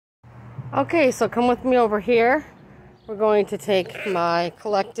Okay, so come with me over here. We're going to take my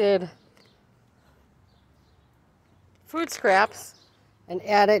collected food scraps and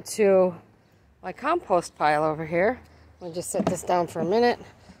add it to my compost pile over here. Let me just set this down for a minute.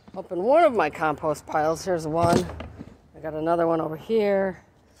 Open one of my compost piles. Here's one. I got another one over here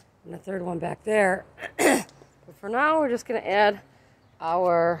and a third one back there. But for now, we're just going to add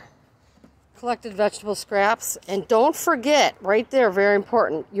our collected vegetable scraps. And don't forget, right there, very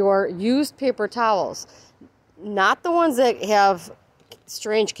important, your used paper towels. Not the ones that have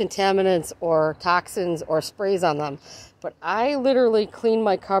strange contaminants or toxins or sprays on them. But I literally clean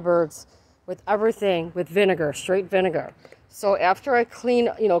my cupboards with everything with vinegar, straight vinegar. So after I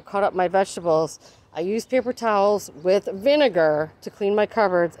clean, cut up my vegetables, I use paper towels with vinegar to clean my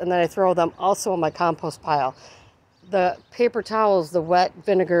cupboards, and then I throw them also in my compost pile. The paper towels, the wet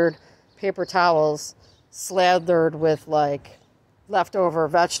vinegared paper towels slathered with like leftover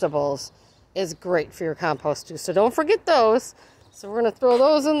vegetables is great for your compost too. So don't forget those. So we're going to throw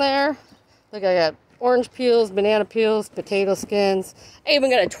those in there. Look, I got orange peels, banana peels, potato skins. I even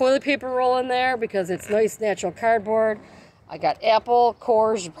got a toilet paper roll in there because it's nice natural cardboard. I got apple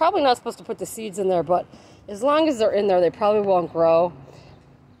cores. You're probably not supposed to put the seeds in there, but as long as they're in there, they probably won't grow.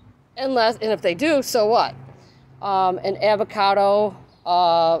 And if they do, so what? An avocado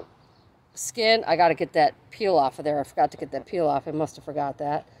skin. I got to get that peel off of there. I forgot to get that peel off. I must have forgot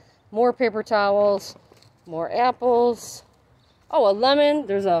that. More paper towels, more apples. Oh, a lemon.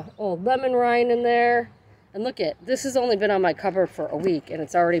 There's a old lemon rind in there. And look at, this has only been on my cupboard for a week, and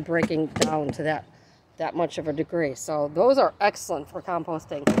it's already breaking down to that much of a degree. So those are excellent for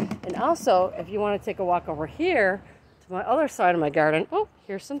composting. And also, if you want to take a walk over here to my other side of my garden, oh,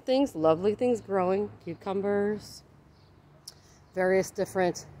 here's some things, lovely things growing. Cucumbers, various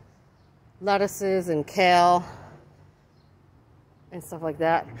different lettuces and kale and stuff like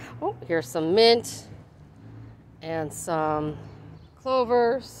that. Oh, here's some mint and some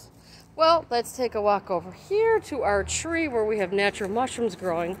clovers. Well, let's take a walk over here to our tree where we have natural mushrooms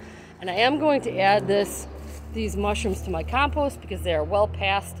growing. And I am going to add these mushrooms to my compost because they are well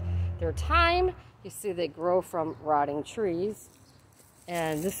past their time. You see they grow from rotting trees.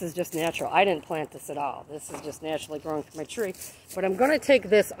 And this is just natural. I didn't plant this at all. This is just naturally growing from my tree. But I'm going to take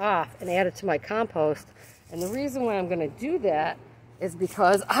this off and add it to my compost. And the reason why I'm going to do that is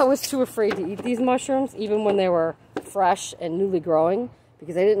because I was too afraid to eat these mushrooms, even when they were fresh and newly growing,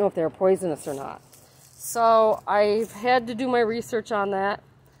 because I didn't know if they were poisonous or not. So I've had to do my research on that.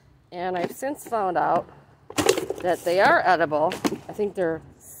 And I've since found out that they are edible. I think they're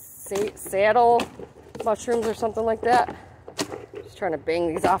saddle mushrooms or something like that. Just trying to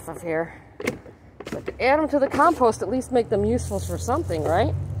bang these off of here. But to add them to the compost, at least make them useful for something,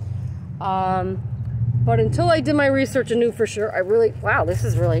 right? But until I did my research and knew for sure, wow, this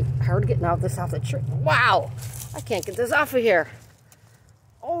is really hard getting this off the tree. Wow, I can't get this off of here.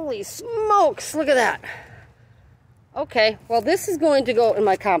 Holy smokes, look at that. Okay, well, this is going to go in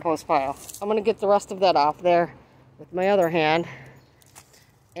my compost pile. I'm going to get the rest of that off there with my other hand.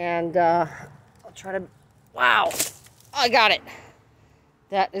 And I'll try to, wow, I got it.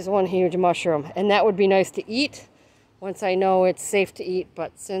 That is one huge mushroom. And that would be nice to eat once I know it's safe to eat.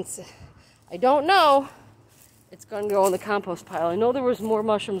 But since I don't know, it's going to go in the compost pile. I know there was more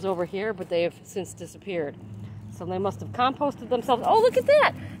mushrooms over here, but they have since disappeared. So they must have composted themselves. Oh, look at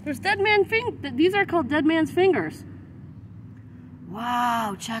that. There's dead man fingers. These are called dead man's fingers.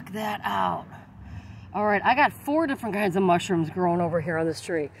 Wow, check that out. All right, I got 4 different kinds of mushrooms growing over here on this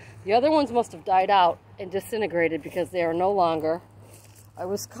tree. The other ones must have died out and disintegrated because they are no longer. It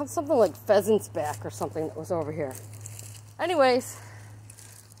was something like pheasant's back or something that was over here. Anyways,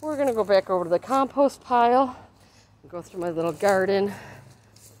 we're going to go back over to the compost pile and go through my little garden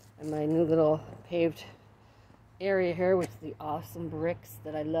and my new little paved area here with the awesome bricks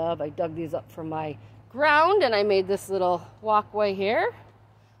that I love. I dug these up from my ground and I made this little walkway here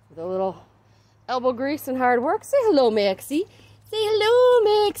with a little elbow grease and hard work. Say hello, Maxie. Say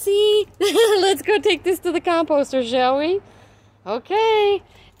hello, Maxie. Let's go take this to the composter, shall we? Okay.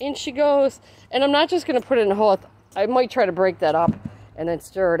 In she goes. And I'm not just going to put it in a hole. I might try to break that up and then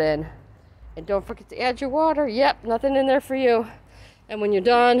stir it in. And don't forget to add your water. Yep, nothing in there for you. And when you're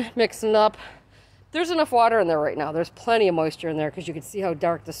done mixing it up, there's enough water in there right now. There's plenty of moisture in there because you can see how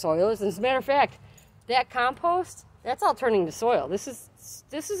dark the soil is. And as a matter of fact, that compost, that's all turning to soil. This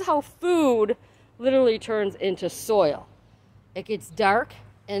is how food literally turns into soil. It gets dark,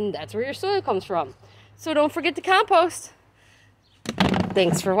 and that's where your soil comes from. So don't forget to compost.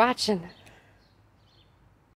 Thanks for watching.